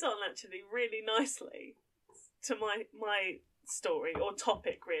 That leads on actually really nicely to my story or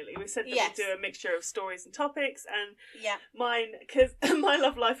topic. Really, we said that we do a mixture of stories and topics, and mine, because my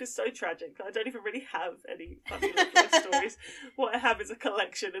love life is so tragic that I don't even really have any funny love life stories. What I have is a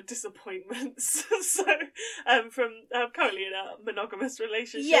collection of disappointments. So from currently in a monogamous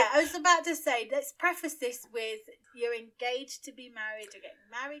relationship. Yeah, I was about to say, let's preface this with, you're engaged to be married, you're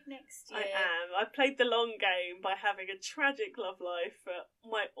getting married next year. I am. I played the long game by having a tragic love life for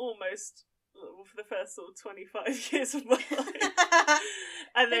for the first sort of 25 years of my life.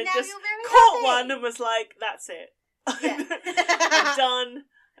 And then just caught one and was like, that's it. Yeah.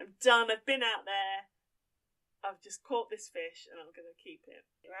 I'm done. I've been out there. I've just caught this fish and I'm going to keep it.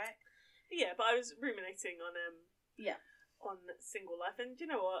 Right? Yeah, but I was ruminating on single life. And do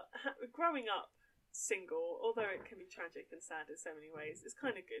you know what? Growing up single, although it can be tragic and sad in so many ways, it's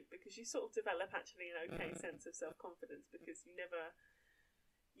kind of good because you sort of develop actually an okay sense of self-confidence because you never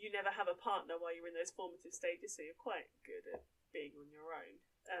have a partner while you're in those formative stages, so you're quite good at being on your own.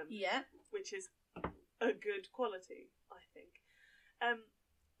 Which is a good quality, I think.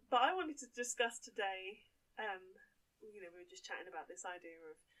 But I wanted to discuss today, we were just chatting about this idea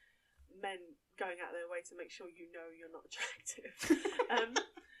of men going out their way to make sure you're not attractive.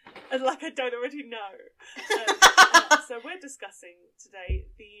 And like I don't already know. So we're discussing today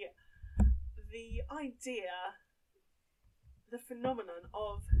the idea, the phenomenon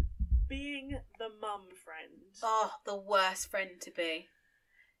of being the mum friend. Oh, the worst friend to be.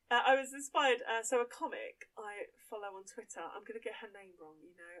 I was inspired. So a comic I follow on Twitter. I'm going to get her name wrong.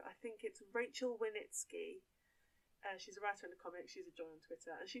 I think it's Rachel Winitsky. She's a writer in the comic. She's a joy on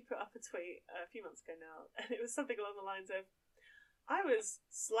Twitter, and she put up a tweet a few months ago now, and it was something along the lines of, "I was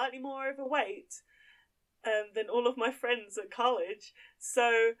slightly more overweight than all of my friends at college,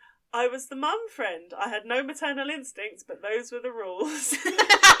 so I was the mum friend. I had no maternal instincts, but those were the rules."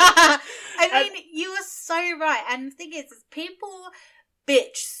 I mean, you are so right. And the thing is people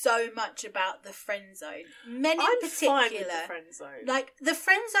bitch so much about the friend zone. Men in particular. Fine with the friend zone. Like, the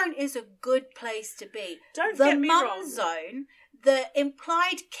friend zone is a good place to be. Don't get me wrong. The mum zone, the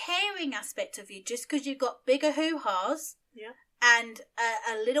implied caring aspect of you, just because you've got bigger hoo-has and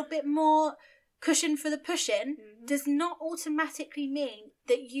a little bit more cushion for the pushing, does not automatically mean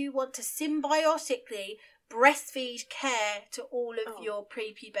that you want to symbiotically breastfeed care to all of your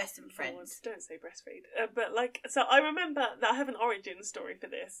prepubescent friends. Don't say breastfeed. But so I remember that I have an origin story for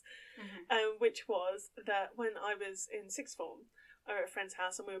this, which was that when I was in sixth form, I was at a friend's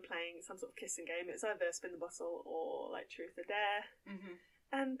house and we were playing some sort of kissing game. It's either spin the bottle or like truth or dare.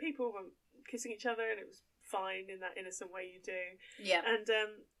 And people were kissing each other and it was fine in that innocent way you do. Yeah. And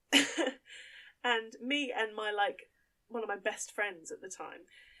and me and my one of my best friends at the time,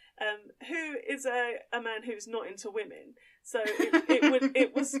 who is a man who's not into women, so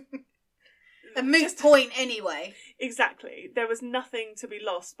it was a moot point anyway. Exactly. There was nothing to be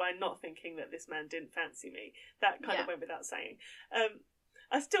lost by not thinking that this man didn't fancy me. That kind of went without saying.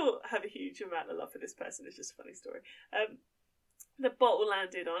 I still have a huge amount of love for this person. It's just a funny story. The bottle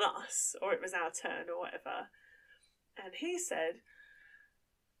landed on us, or it was our turn, or whatever. And he said,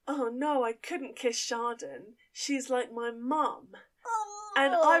 "Oh no, I couldn't kiss Chardon. She's like my mum." Oh.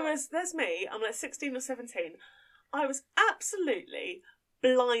 And there's me, I'm like 16 or 17. I was absolutely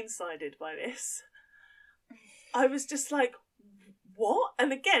blindsided by this. I was just like, what?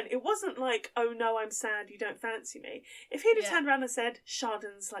 And again, it wasn't like, oh no, I'm sad, you don't fancy me. If he'd have turned around and said,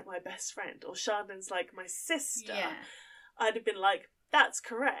 Chardon's like my best friend, or Chardon's like my sister, I'd have been like, that's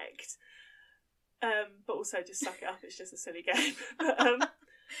correct. But also just suck it up, it's just a silly game.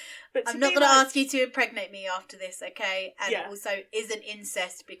 But I'm not going to ask you to impregnate me after this, okay? And it also isn't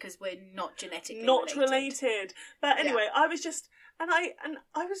incest because we're not genetically related. But anyway, I was just... And I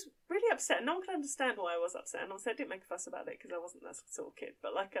was really upset. No one could understand why I was upset. And also I didn't make a fuss about it because I wasn't that sort of kid.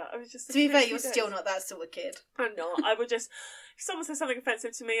 But I was just... To be fair, you're still not that sort of kid. I'm not. I would just... If someone said something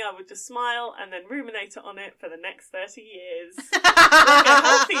offensive to me, I would just smile and then ruminate on it for the next 30 years. Like a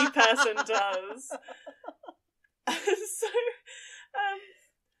healthy person does.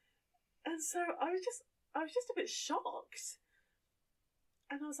 So I was just a bit shocked.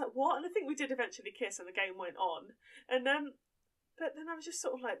 And I was like, what? And I think we did eventually kiss and the game went on. And but then I was just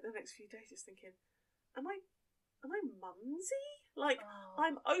sort of like the next few days just thinking, am I mumsy? Like,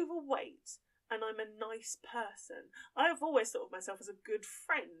 I'm overweight and I'm a nice person. I've always thought of myself as a good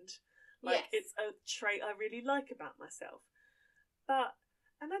friend. Like, it's a trait I really like about myself.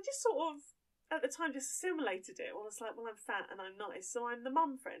 And I just sort of, at the time, just assimilated it. Well, it's like, well, I'm fat and I'm nice, so I'm the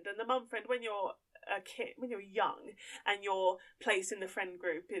mum friend. And the mum friend, when you're a kid, when you're young, and your place in the friend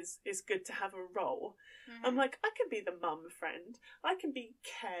group is good to have a role. Mm-hmm. I'm like, I can be the mum friend. I can be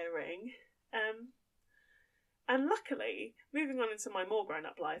caring. And luckily, moving on into my more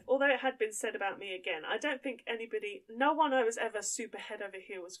grown-up life, although it had been said about me again, I don't think no one I was ever super head over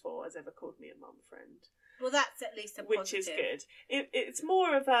heels for has ever called me a mum friend. Well, that's at least a positive. Which is good. It's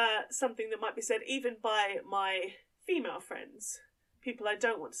more of something that might be said even by my female friends, people I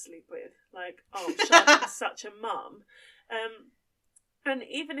don't want to sleep with. Like, oh, Charlotte's such a mum. And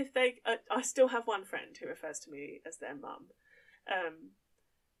even if I still have one friend who refers to me as their mum.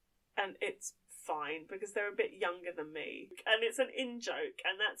 And it's fine because they're a bit younger than me. And it's an in-joke,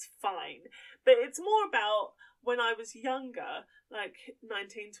 and that's fine. But it's more about when I was younger, like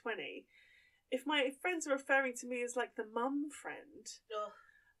 19, 20... If my friends are referring to me as like the mum friend,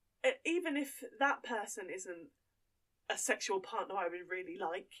 even if that person isn't a sexual partner I would really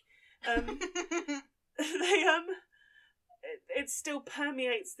like, it still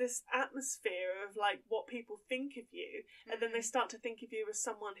permeates this atmosphere of like what people think of you, and then they start to think of you as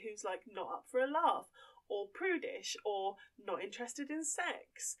someone who's like not up for a laugh, or prudish, or not interested in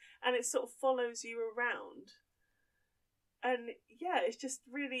sex, and it sort of follows you around. And it's just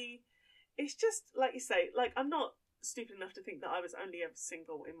really... It's just, like you say, like, I'm not stupid enough to think that I was only ever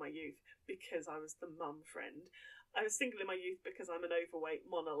single in my youth because I was the mum friend. I was single in my youth because I'm an overweight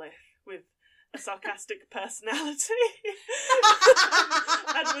monolith with a sarcastic personality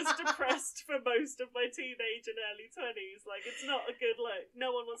and was depressed for most of my teenage and early 20s. Like, it's not a good look.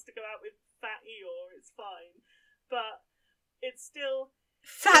 No one wants to go out with fat Eeyore, it's fine. But it's still...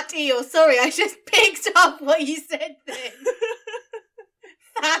 Fat Eeyore, sorry, I just picked up what you said then.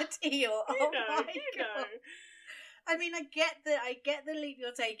 Fat Eeyore. Oh my god. I mean, I get the leap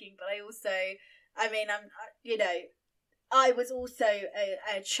you're taking, but I also, I was also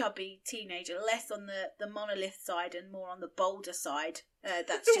a chubby teenager, less on the monolith side and more on the boulder side.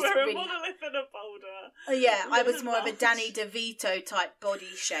 That's just We're really... a monolith and a boulder. Oh yeah, I was more of a Danny DeVito type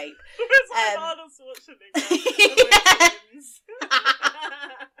body shape. It's like Arnold Schwarzenegger.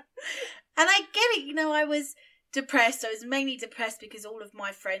 And I get it, I was depressed. I was mainly depressed because all of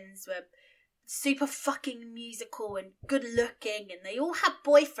my friends were super fucking musical and good looking, and they all had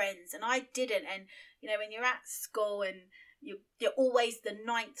boyfriends and I didn't. And when you're at school and you're always the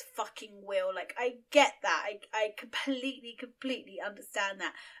ninth fucking wheel, like, I get that. I completely understand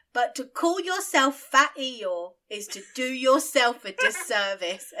that. But to call yourself Fat Eeyore is to do yourself a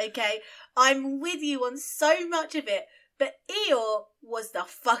disservice, okay? I'm with you on so much of it. But Eeyore was the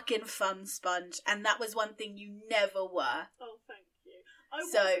fucking fun sponge, and that was one thing you never were. Oh, thank you.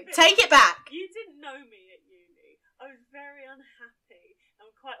 So, take it back. You didn't know me at uni. I was very unhappy and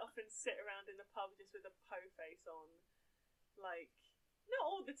would quite often sit around in the pub just with a face on. Like, not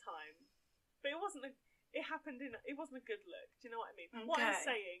all the time, but it wasn't a good look. Do you know what I mean? Okay. What I'm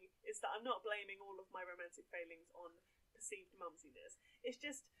saying is that I'm not blaming all of my romantic failings on perceived mumsiness. It's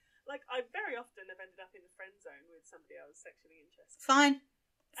just... Like, I very often have ended up in the friend zone with somebody I was sexually interested in. Fine.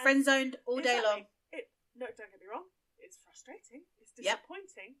 Friend zoned all day Exactly. long. No, don't get me wrong. It's frustrating. It's Yep.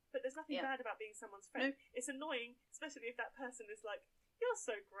 disappointing. But there's nothing Yep. bad about being someone's friend. No. It's annoying, especially if that person is like, "You're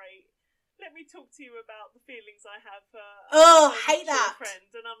so great. Let me talk to you about the feelings I have for hate that friend."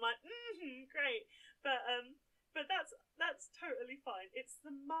 And I'm like, great. But that's totally fine. It's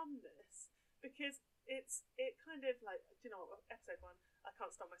the mumness, because it kind of like, do you know what, episode 1, I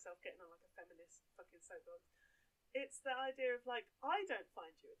can't stop myself getting on like a feminist fucking soapbox. It's the idea of like, I don't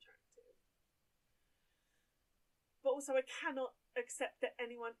find you attractive, but also I cannot accept that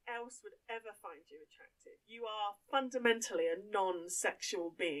anyone else would ever find you attractive. You are fundamentally a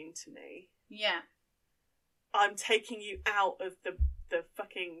non-sexual being to me. Yeah. I'm taking you out of the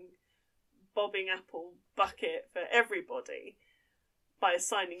fucking bobbing apple bucket for everybody by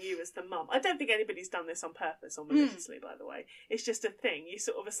assigning you as the mum. I don't think anybody's done this on purpose or maliciously, by the way. It's just a thing. You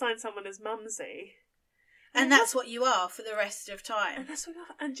sort of assign someone as mumsy. And that's what you are for the rest of time. And that's what you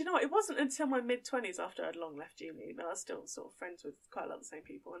are. And do you know what? It wasn't until my mid-20s, after I'd long left uni, but I was still sort of friends with quite a lot of the same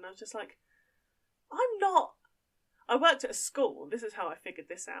people, and I was just like, I'm not... I worked at a school. This is how I figured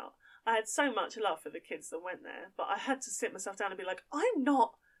this out. I had so much love for the kids that went there, but I had to sit myself down and be like, I'm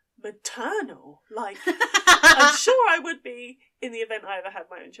not maternal. Like, I'm sure I would be in the event I ever had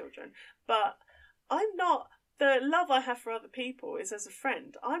my own children, but I'm not... The love I have for other people is as a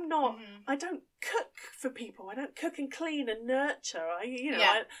friend. I'm not... I don't cook for people. I don't cook and clean and nurture.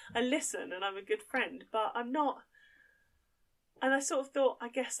 I listen and I'm a good friend, but I'm not... And I sort of thought, I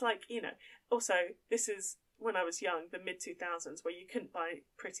guess, like, also, this is when I was young, the mid-2000s, where you couldn't buy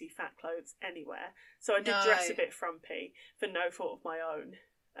pretty fat clothes anywhere. So I did dress a bit frumpy for no fault of my own.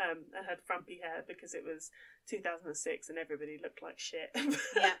 I had frumpy hair because it was 2006 and everybody looked like shit.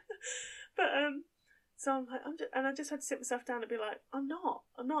 Yeah. But, so I'm like, I just had to sit myself down and be like, I'm not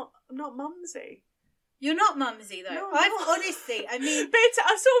mumsy. You're not mumsy though. No, honestly, I mean, but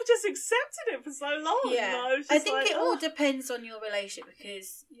I sort of just accepted it for so long. Yeah, I think it all depends on your relationship,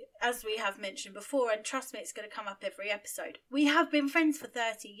 because, as we have mentioned before, and trust me, it's going to come up every episode, we have been friends for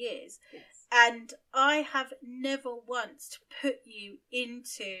 30 years. Yes. And I have never once put you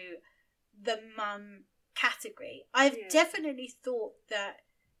into the mum category. I've definitely thought that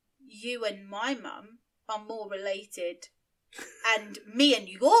you and my mum are more related, and me and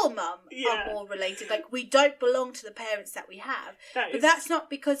your mum are more related. Like, we don't belong to the parents that we have. But that's not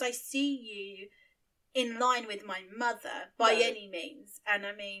because I see you in line with my mother by any means. And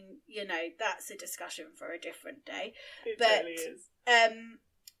I mean, that's a discussion for a different day. It totally is.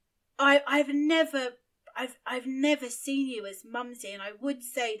 I've never seen you as mumsy, and I would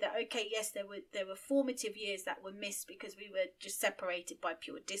say that, okay, yes, there were formative years that were missed because we were just separated by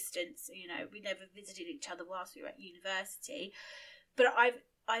pure distance. We never visited each other whilst we were at university. But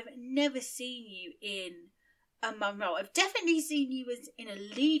I've never seen you in a mum role. I've definitely seen you as in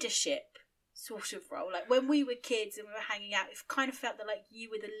a leadership sort of role. Like, when we were kids and we were hanging out, it kind of felt that like you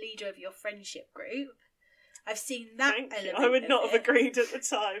were the leader of your friendship group. I've seen that element. I would not have agreed at the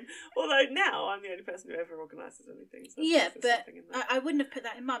time. Although now I'm the only person who ever organises anything. So but I wouldn't have put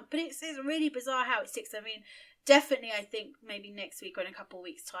that in mind. But it's really bizarre how it sticks. I mean, definitely, I think maybe next week or in a couple of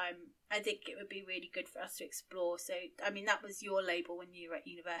weeks' time, I think it would be really good for us to explore. So, I mean, that was your label when you were at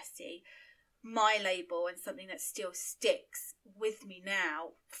university. My label, and something that still sticks with me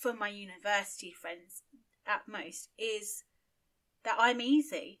now for my university friends at most, is that I'm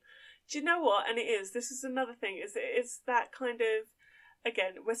easy. Do you know what? And this is another thing, it's that kind of,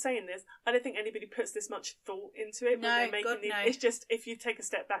 again, we're saying this, I don't think anybody puts this much thought into it when they're making it. It's just, if you take a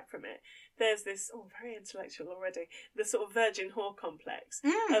step back from it, there's this, very intellectual already, the sort of virgin whore complex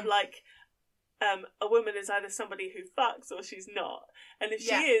of like, a woman is either somebody who fucks or she's not. And if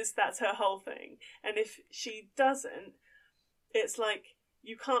she is, that's her whole thing. And if she doesn't, it's like,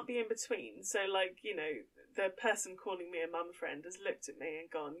 you can't be in between. So, like, the person calling me a mum friend has looked at me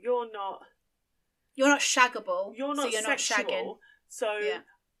and gone, You're not shaggable. You're not so sexual. Not shagging. So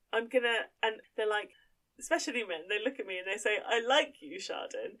I'm gonna, and they're like, especially men, they look at me and they say, I like you,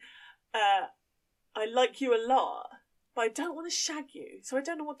 Chardon. I like you a lot, but I don't want to shag you, so I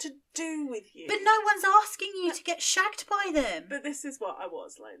don't know what to do with you. But no one's asking you to get shagged by them. But this is what I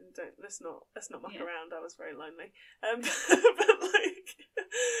was like. Let's not muck around. I was very lonely. But like,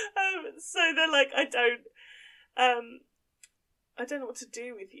 so they're like, I don't know what to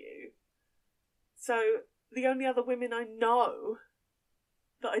do with you. So the only other women I know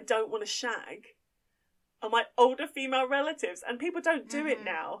that I don't want to shag are my older female relatives. And people don't do it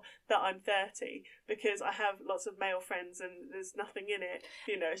now that I'm 30, because I have lots of male friends and there's nothing in it.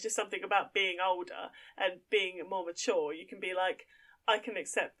 It's just something about being older and being more mature. You can be like, I can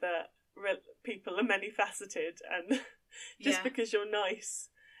accept that people are many faceted, and just because you're nice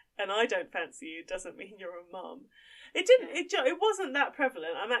and I don't fancy you doesn't mean you're a mum. It wasn't that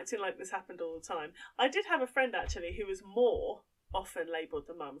prevalent. I'm acting like this happened all the time. I did have a friend actually who was more often labelled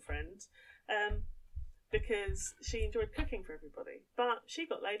the mum friend, because she enjoyed cooking for everybody, but she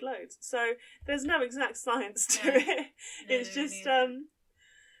got laid loads. So there's no exact science to it. It's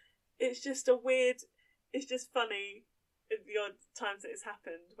just a weird. It's just funny. The odd times it has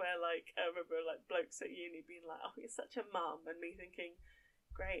happened where, like, I remember, like, blokes at uni being like, oh, you're such a mum, and me thinking,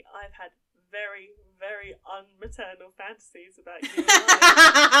 great, I've had very, very unmaternal fantasies about you and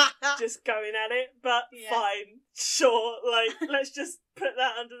I just going at it, but fine, sure, like, let's just put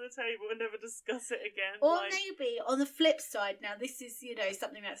that under the table and never discuss it again. Or maybe, on the flip side, now this is,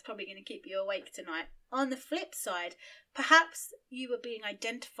 something that's probably going to keep you awake tonight. On the flip side, perhaps you were being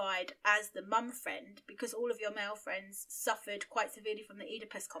identified as the mum friend because all of your male friends suffered quite severely from the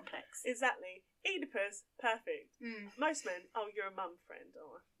Oedipus complex. Exactly. Oedipus, perfect. Most men, oh, you're a mum friend.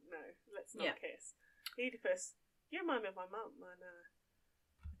 Oh, no, let's not kiss. Oedipus, you remind me of my mum, and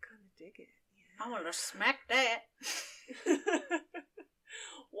I kind of dig it. Yeah. I want to smack that.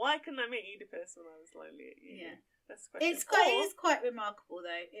 Why couldn't I meet Oedipus when I was lonely at uni? Yeah. That's the question. It is quite remarkable,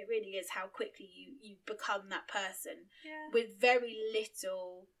 though. It really is how quickly you become that person with very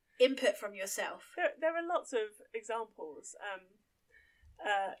little input from yourself. There are lots of examples.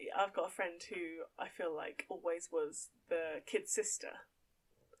 I've got a friend who I feel like always was the kid's sister,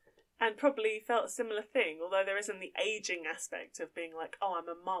 and probably felt a similar thing, although there isn't the ageing aspect of being like, oh, I'm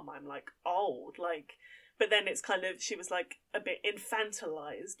a mum, I'm like old, like, but then it's kind of, she was like a bit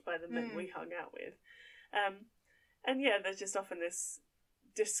infantilized by the men we hung out with. And yeah, there's just often this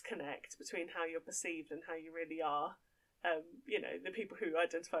disconnect between how you're perceived and how you really are. The people who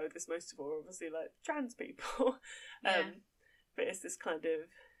identify with this most of all are obviously like trans people. But it's this kind of,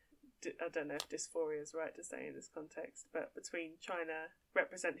 I don't know if dysphoria is right to say in this context, but between trying to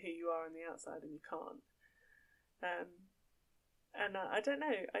represent who you are on the outside and you can't. And I don't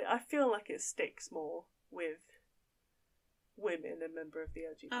know, I feel like it sticks more with women and member of the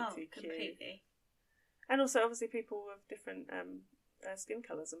LGBTQ. Oh, completely. And also, obviously, people with different skin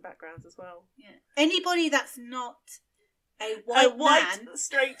colours and backgrounds as well. Yeah. Anybody that's not a white man,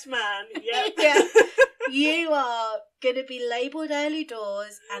 straight man, you are going to be labelled early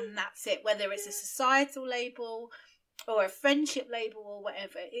doors, and that's it. Whether it's a societal label or a friendship label or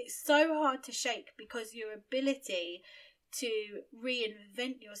whatever, it's so hard to shake because your ability to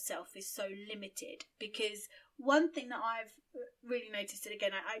reinvent yourself is so limited. Because one thing that I've really noticed, and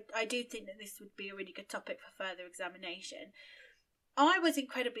again, I do think that this would be a really good topic for further examination. I was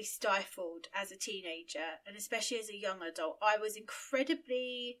incredibly stifled as a teenager, and especially as a young adult. I was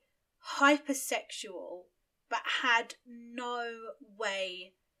incredibly hypersexual, but had no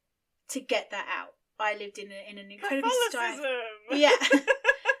way to get that out. I lived in an incredibly stifled... Yeah.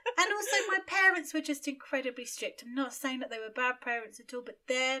 And also my parents were just incredibly strict. I'm not saying that they were bad parents at all, but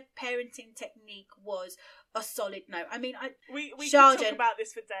their parenting technique was a solid no. I mean, we could talk about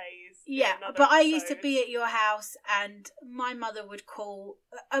this for days. Yeah, but I used to be at your house, and my mother would call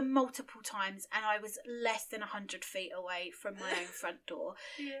multiple times, and I was less than 100 feet away from my own front door.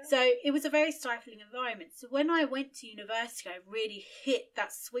 Yeah. So it was a very stifling environment. So when I went to university, I really hit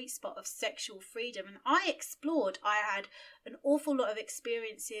that sweet spot of sexual freedom, and I explored. I had an awful lot of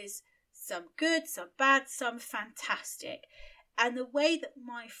experiences, some good, some bad, some fantastic. And the way that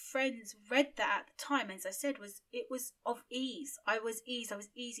my friends read that at the time, as I said, was it was of ease. I was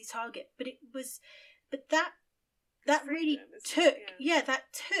easy target. But that really took, that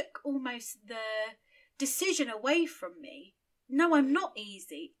took almost the decision away from me. No, I'm not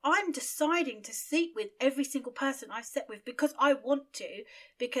easy. I'm deciding to sleep with every single person I slept with because I want to.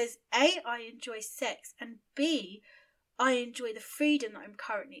 Because A, I enjoy sex, and B, I enjoy the freedom that I'm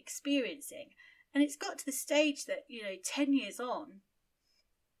currently experiencing. And it's got to the stage that, 10 years on,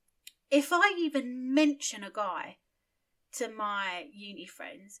 if I even mention a guy to my uni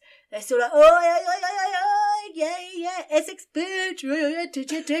friends, they're still like, oh, yeah, Essex bitch,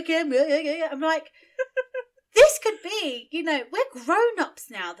 did you take him? I'm like, this could be, we're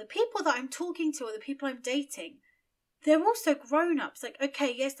grown-ups now. The people that I'm talking to or the people I'm dating, they're also grown-ups. Like,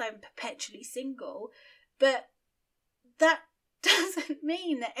 okay, yes, I'm perpetually single, but that doesn't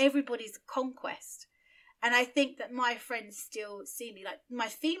mean that everybody's a conquest. And I think that my friends still see me, like my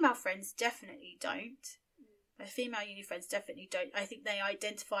female friends definitely don't. My female uni friends definitely don't. I think they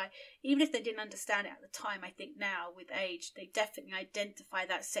identify, even if they didn't understand it at the time, I think now with age, they definitely identify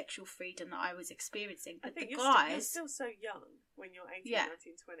that sexual freedom that I was experiencing. But I think the guys... you're still so young. when you're 18, Yeah.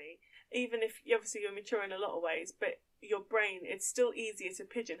 19, 20. Even if obviously you're mature in a lot of ways, but your brain, it's still easier to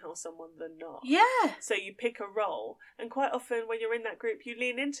pigeonhole someone than not. Yeah. So you pick a role, and quite often when you're in that group, you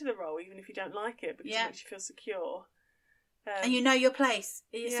lean into the role even if you don't like it, because it makes you feel secure. And you know your place.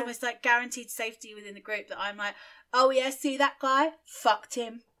 It's almost like guaranteed safety within the group, that I'm like, oh yeah, see that guy? Fucked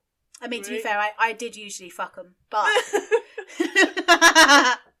him. I mean, to be fair, I did usually fuck him, but...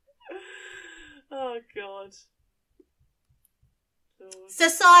 Oh, God. Lord.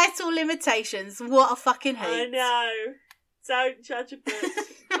 Societal limitations. What a fucking hoot. I know. Don't judge a book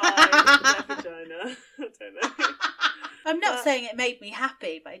by their vagina. I don't know. I'm not saying it made me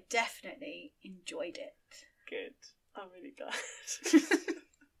happy, but I definitely enjoyed it. Good. I'm really glad.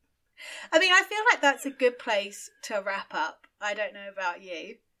 I mean, I feel like that's a good place to wrap up. I don't know about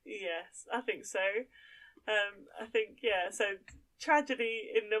you. Yes, I think so. I think, so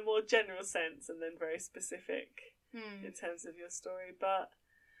tragedy in a more general sense, and then very specific in terms of your story. But,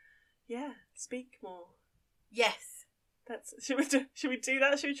 yeah, speak more. Yes. Should we do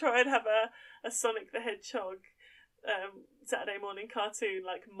that? Should we try and have a Sonic the Hedgehog Saturday morning cartoon,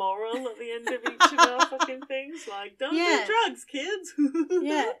 like, moral at the end of each of our fucking things? Like, don't do drugs, kids!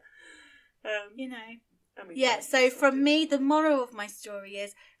 Yeah. So from me, the moral of my story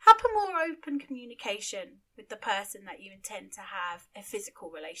is have a more open communication with the person that you intend to have a physical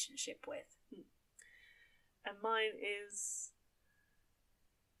relationship with. And mine is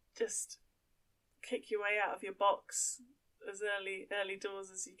just kick your way out of your box as early doors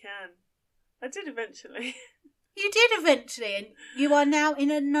as you can. I did eventually. You did eventually, and you are now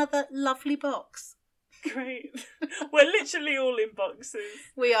in another lovely box. Great. We're literally all in boxes.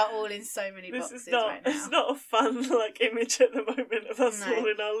 We are all in so many boxes right now. It's not a fun image at the moment of us all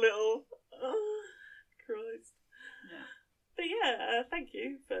in our little... Oh, Christ. Yeah. But thank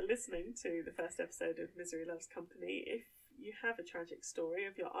you for listening to the first episode of Misery Loves Company. If you have a tragic story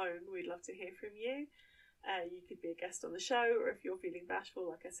of your own, we'd love to hear from you. You could be a guest on the show, or if you're feeling bashful,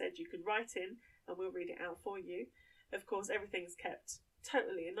 like I said, you could write in and we'll read it out for you. Of course, everything's kept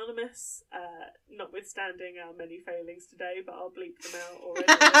totally anonymous, notwithstanding our many failings today, but I'll bleep them out already.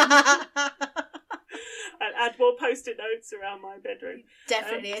 And add more post-it notes around my bedroom.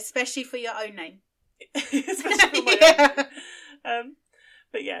 Definitely, especially for your own name. Especially for my own.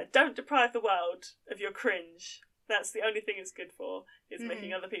 But don't deprive the world of your cringe. That's the only thing it's good for, is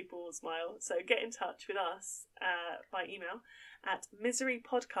making other people smile. So get in touch with us by email at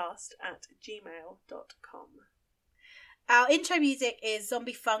miserypodcast@gmail.com. Our intro music is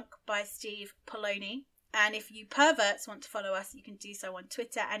Zombie Funk by Steve Poloni. And if you perverts want to follow us, you can do so on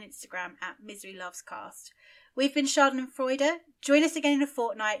Twitter and Instagram at MiseryLovesCast. We've been Schadenfreude. Join us again in a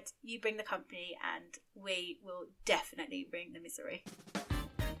fortnight. You bring the company and we will definitely bring the misery.